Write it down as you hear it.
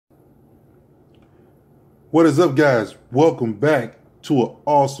What is up, guys? Welcome back to an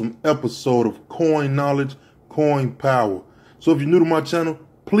awesome episode of Coin Knowledge, Coin Power. So if you're new to my channel,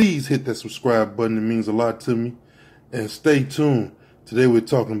 please hit that subscribe button. It means a lot to me. And stay tuned. Today we're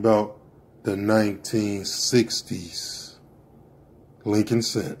talking about the 1960s. Lincoln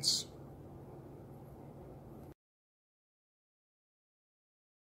cents.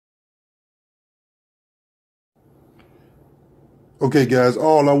 Okay, guys,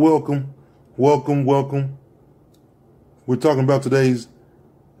 all are welcome. Welcome. We're talking about today's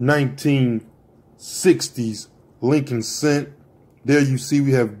 1960s Lincoln cent. There you see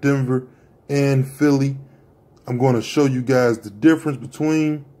we have Denver and Philly. I'm going to show you guys the difference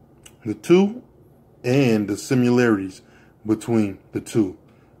between the two and the similarities between the two.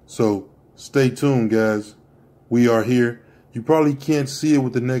 So stay tuned, guys. We are here. You probably can't see it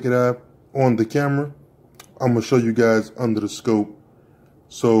with the naked eye on the camera. I'm going to show you guys under the scope.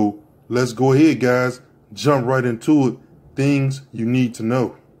 So let's go ahead, guys. Jump right into it. Things you need to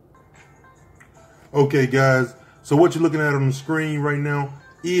know. Okay, guys. So what you're looking at on the screen right now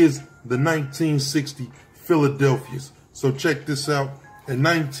is the 1960 Philadelphia's. So check this out. In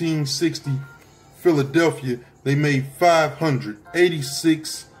 1960 Philadelphia, they made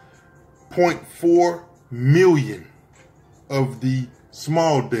 586.4 million of the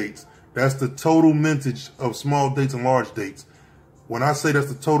small dates. That's the total mintage of small dates and large dates. When I say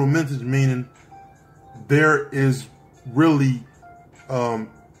that's the total mintage, meaning there is really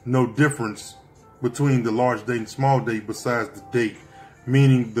no difference between the large date and small date besides the date,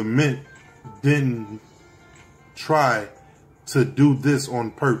 meaning the mint didn't try to do this on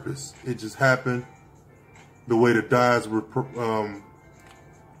purpose. It just happened the way the dies were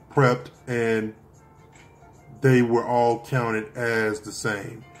prepped, and they were all counted as the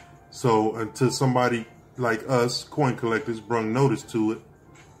same. So until somebody like us, coin collectors, brung notice to it,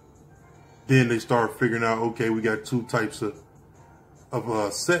 then they start figuring out, okay, we got two types of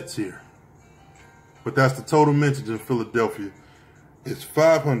sets here. But that's the total mintage in Philadelphia. It's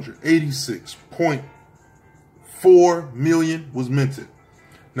 586.4 million was minted.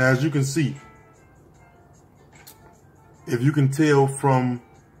 Now, as you can see, if you can tell from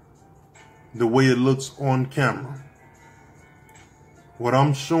the way it looks on camera, what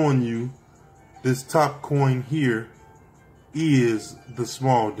I'm showing you, this top coin here is the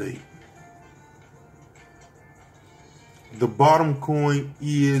small date. The bottom coin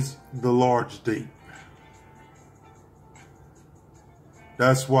is the large date.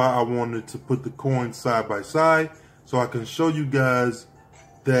 That's why I wanted to put the coins side by side, so I can show you guys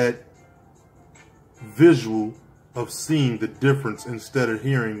that visual of seeing the difference instead of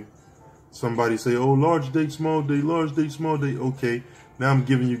hearing somebody say, oh, large date, small date, large date, small date. Okay, now I'm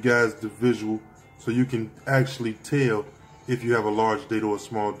giving you guys the visual so you can actually tell if you have a large date or a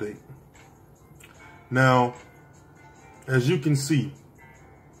small date. Now, as you can see,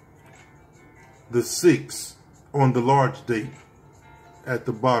 the 6 on the large date at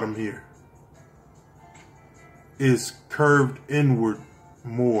the bottom here is curved inward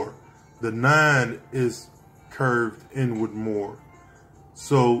more. The 9 is curved inward more.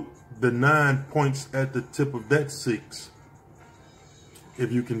 So the 9 points at the tip of that 6.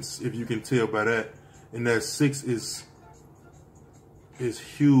 If you can tell by that, and that 6 is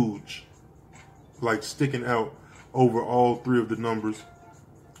huge, like sticking out over all three of the numbers.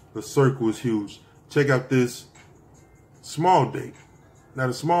 The circle is huge. Check out this small date. Now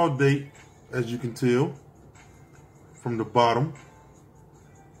the small date, as you can tell from the bottom,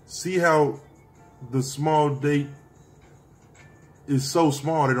 see how the small date is so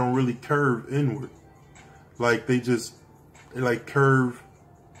small they don't really curve inward. Like they like curve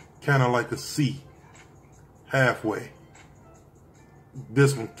kind of like a C halfway.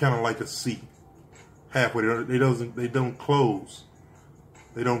 This one kind of like a C halfway. They don't close.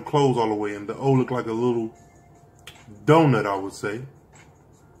 They don't close all the way, and the O look like a little donut, I would say.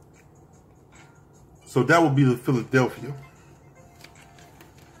 So that would be the Philadelphia.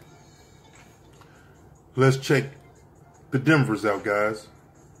 Let's check the Denvers out, guys.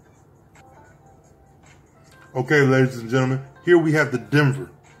 Okay, ladies and gentlemen, here we have the Denver.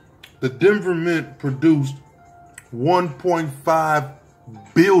 The Denver Mint produced 1.5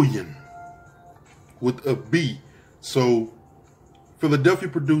 billion with a B. So Philadelphia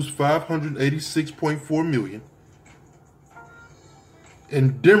produced 586.4 million.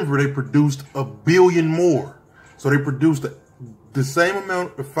 In Denver, they produced a billion more. So they produced the same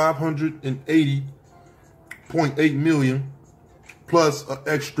amount of 580.8 million plus an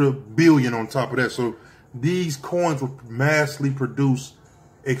extra billion on top of that. So these coins were massively produced,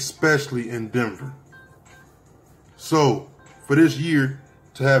 especially in Denver. So for this year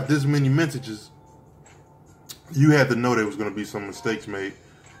to have this many mintages you had to know there was going to be some mistakes made.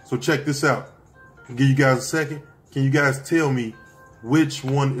 So check this out. I'll give you guys a second. Can you guys tell me which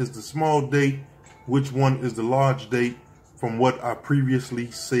one is the small date, which one is the large date from what I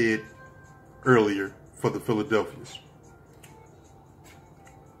previously said earlier for the Philadelphias?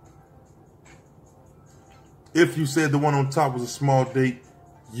 If you said the one on top was a small date,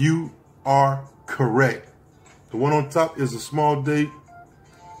 you are correct. The one on top is a small date.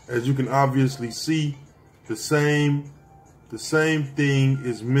 As you can obviously see, the same thing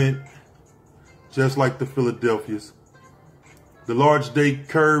is meant just like the Philadelphias. The large date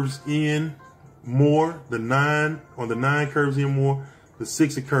curves in more. The 9 curves in more. The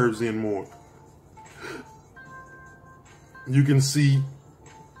 6 it curves in more. You can see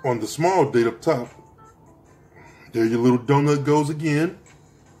on the small date up top, there your little donut goes again.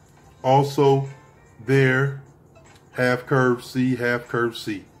 Also there, half curve C, half curve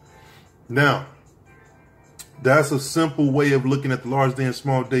C. Now, that's a simple way of looking at the large date and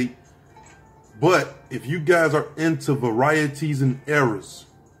small date. But if you guys are into varieties and errors,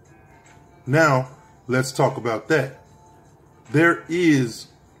 now let's talk about that. There is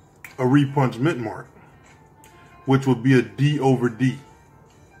a repunch mint mark, which would be a D over D.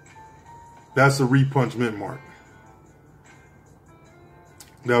 That's a repunch mint mark.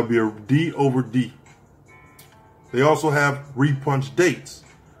 That would be a D over D. They also have repunch dates.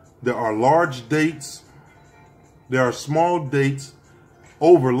 There are large dates. There are small dates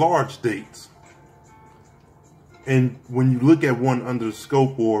over large dates. And when you look at one under the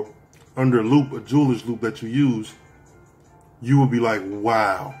scope or under a loop, a jeweler's loop that you use, you will be like,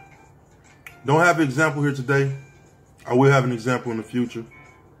 wow. Don't have an example here today. I will have an example in the future.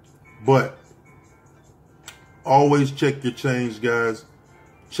 But always check your change, guys.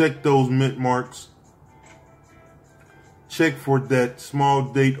 Check those mint marks. Check for that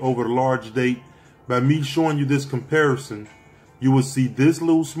small date over the large date. By me showing you this comparison, you will see this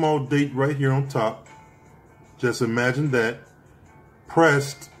little small date right here on top. Just imagine that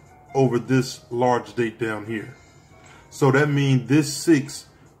pressed over this large date down here. So that means this 6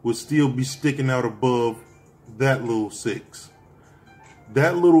 will still be sticking out above that little 6.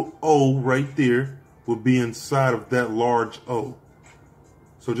 That little O right there will be inside of that large O.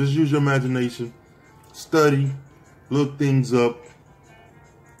 So just use your imagination, study, look things up,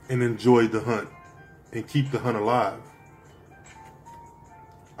 and enjoy the hunt and keep the hunt alive.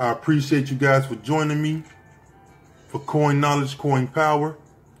 I appreciate you guys for joining me for Coin Knowledge, Coin Power.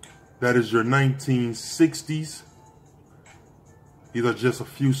 That is your 1960s. These are just a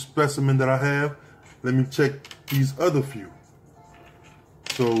few specimens that I have. Let me check these other few.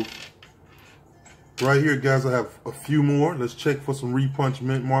 So right here, guys, I have a few more. Let's check for some repunch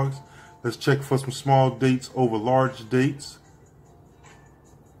mint marks. Let's check for some small dates over large dates.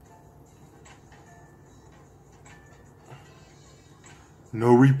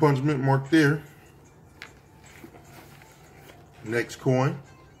 No repunch mint mark there. Next coin.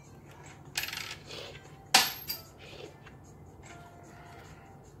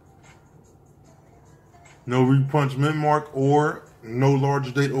 No repunch mint mark or no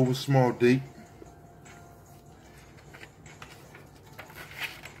large date over small date.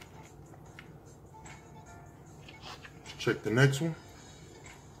 Check the next one.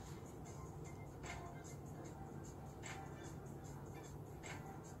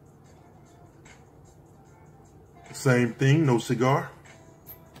 Same thing, no cigar.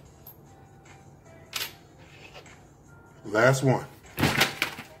 Last one.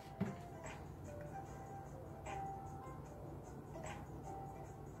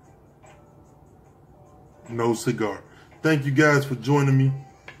 No cigar. Thank you guys for joining me.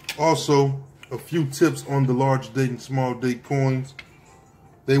 Also, a few tips on the large date and small date coins.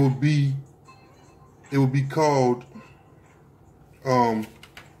 It would be called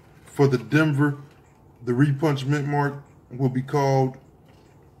for the Denver, the repunch mint mark will be called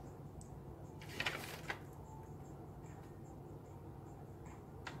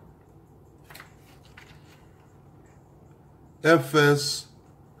FS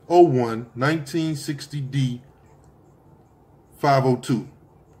 01 1960D 502,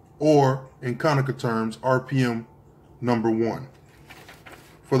 or in Konica terms, RPM number 1.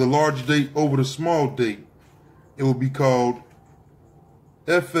 For the large date over the small date, it will be called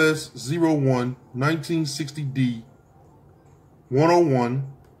FS 01 1960D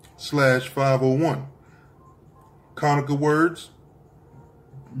 101/501. Konica words,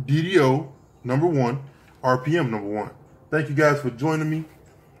 DDO number 1, RPM number 1. Thank you guys for joining me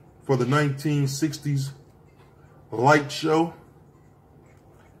for the 1960s light show.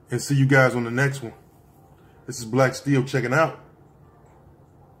 And see you guys on the next one. This is BLKSteel checking out.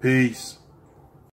 Peace.